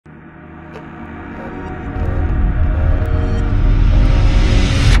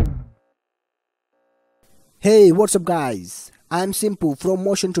Hey, what's up guys? I'm Simpu from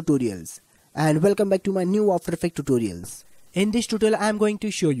Motion Tutorials and welcome back to my new After Effects tutorials. In this tutorial I'm going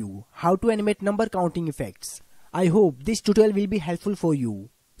to show you how to animate number counting effects. I hope this tutorial will be helpful for you.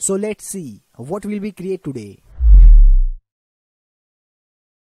 So let's see what will we create today.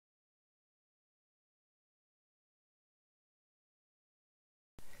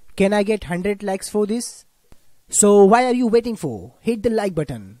 Can I get 100 likes for this? So why are you waiting for? Hit the like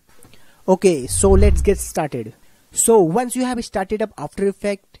button. Okay, so let's get started. So once you have started up After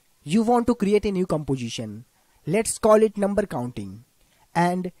Effects, you want to create a new composition. Let's call it number counting.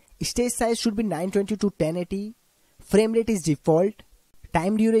 And stage size should be 920 to 1080. Frame rate is default.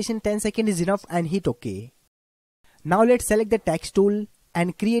 Time duration 10 seconds is enough and hit OK. Now let's select the text tool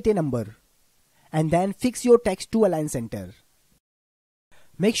and create a number. And then fix your text to align center.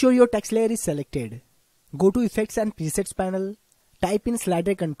 Make sure your text layer is selected. Go to Effects and Presets panel. Type in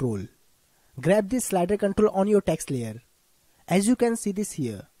slider control. Grab this slider control on your text layer. As you can see this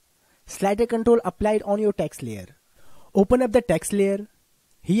here. Slider control applied on your text layer. Open up the text layer.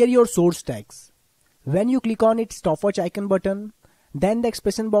 Here your source text. When you click on its stopwatch icon button, then the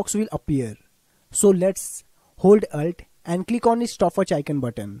expression box will appear. So let's hold Alt and click on its stopwatch icon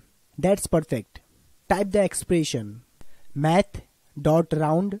button. That's perfect. Type the expression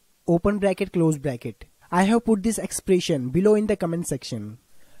Math.round open bracket close bracket. I have put this expression below in the comment section.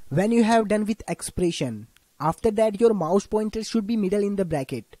 When you have done with expression, after that your mouse pointer should be middle in the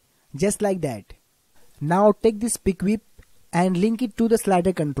bracket, just like that. Now take this pick whip and link it to the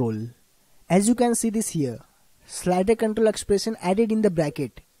slider control. As you can see this here, slider control expression added in the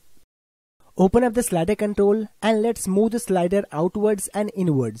bracket. Open up the slider control and let's move the slider outwards and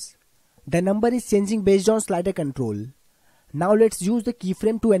inwards. The number is changing based on slider control. Now let's use the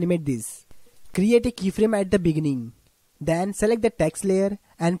keyframe to animate this. Create a keyframe at the beginning. Then select the text layer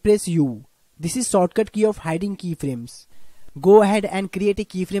and press U. This is shortcut key of hiding keyframes. Go ahead and create a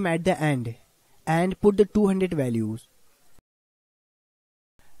keyframe at the end and put the 200 values.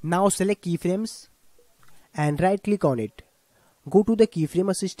 Now select keyframes and right click on it. Go to the keyframe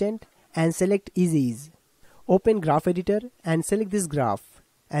assistant and select Ease. Open graph editor and select this graph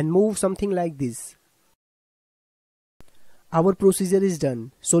and move something like this. Our procedure is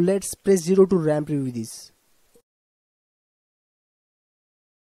done. So let's press 0 to ramp preview this.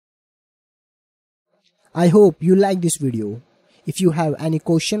 I hope you like this video. If you have any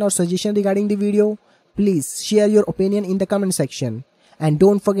question or suggestion regarding the video, please share your opinion in the comment section. And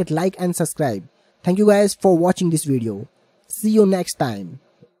don't forget like and subscribe. Thank you guys for watching this video. See you next time.